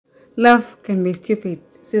Love Can Be Stupid,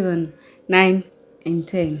 Season 9 and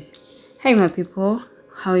 10. Hey my people,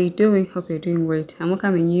 how are you doing? Hope you're doing great. I'm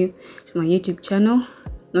welcoming you to my YouTube channel,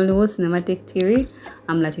 Nollywood Cinematic TV.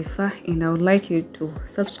 I'm Latifa and I would like you to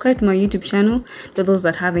subscribe to my YouTube channel to those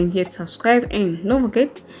that haven't yet subscribed, and don't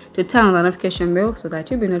forget to turn on the notification bell so that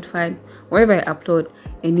you'll be notified wherever I upload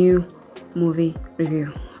a new movie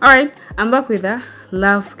review. Alright, I'm back with the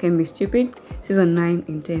Love Can Be Stupid Season 9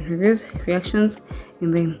 and 10 reviews, reactions,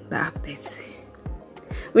 and then the updates.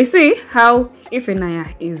 We see how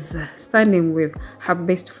Ifenaya is standing with her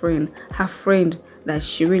best friend, her friend that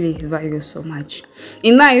she really values so much.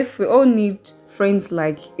 In life, we all need friends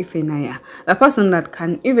like Ifenaya, a person that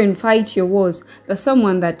can even fight your wars, the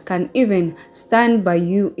someone that can even stand by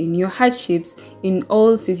you in your hardships in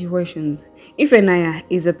all situations. Ifenaya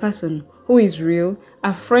is a person who is real,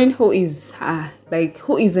 a friend who is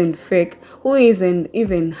who isn't fake, who isn't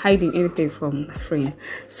even hiding anything from a friend,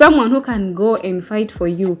 someone who can go and fight for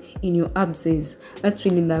you in your absence. That's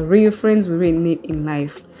really the real friends we really need in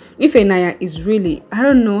life. Ifenaya is really, I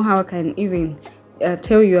don't know how I can even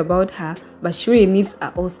tell you about her, but she really needs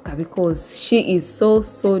an Oscar because she is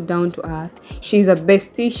so down to earth. She's a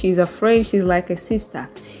bestie, she's a friend, she's like a sister.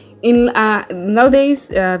 In nowadays,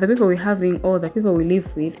 the people we're having, or the people we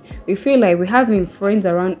live with, we feel like we're having friends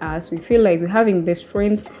around us, we feel like we're having best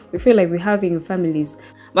friends, we feel like we're having families,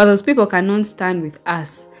 but those people cannot stand with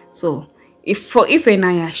us. So for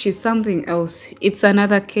Ifenaya, she's something else. It's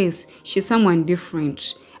another case. She's someone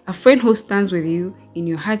different, a friend who stands with you in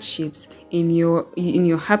your hardships, in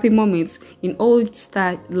your happy moments, in all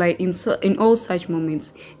in all such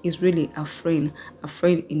moments, is really a friend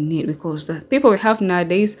in need. Because the people we have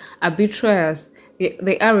nowadays are betrayers.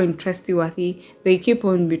 They aren't trustworthy. They keep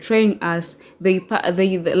on betraying us. They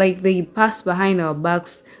pass behind our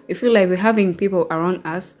backs. We feel like we're having people around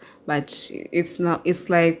us, but it's not. It's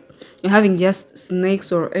like you're having just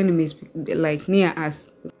snakes or enemies like near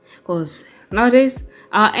us. Because nowadays,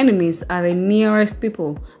 our enemies are the nearest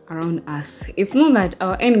people around us. It's not that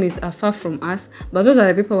our enemies are far from us, but those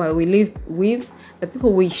are the people that we live with, the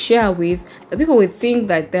people we share with, the people we think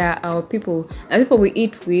that they are our people, the people we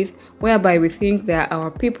eat with, whereby we think they are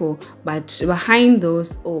our people, but behind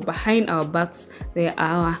those, or behind our backs, they are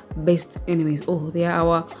our best enemies, or they are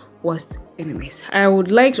our worst enemies. I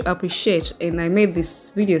would like to appreciate, and I made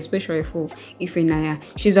this video especially for Ifenaya.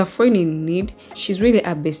 She's a friend in need. She's really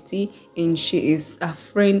a bestie, and she is a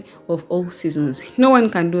friend of all seasons. No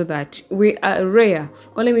one can do that. We are rare.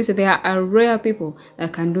 Or let me say, there are rare people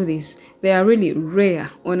that can do this. They are really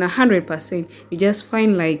rare. On 100%, you just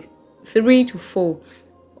find like 3 to 4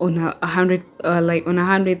 on a 100, like on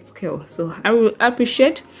 100 scale. So I will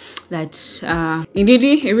appreciate that indeed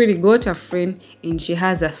he really got a friend, and she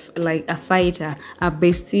has a fighter, a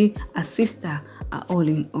bestie, a sister, all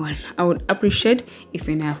in all. I would appreciate if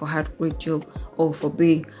Ifenaya for her great job, or for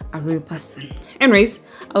being a real person. Anyways,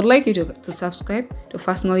 I would like you to subscribe to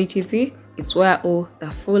Fast Nolly TV. It's where all the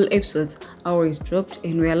full episodes are always dropped,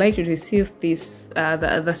 and we are likely to receive this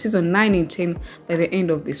the season 9 and 10 by the end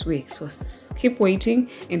of this week. So keep waiting,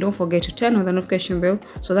 and don't forget to turn on the notification bell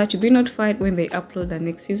so that you'll be notified when they upload the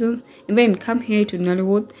next seasons. And then come here to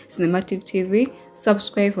Nollywood Cinematic TV,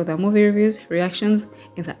 subscribe for the movie reviews, reactions,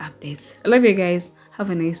 and the updates. I love you guys. Have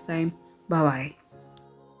a nice time. Bye bye.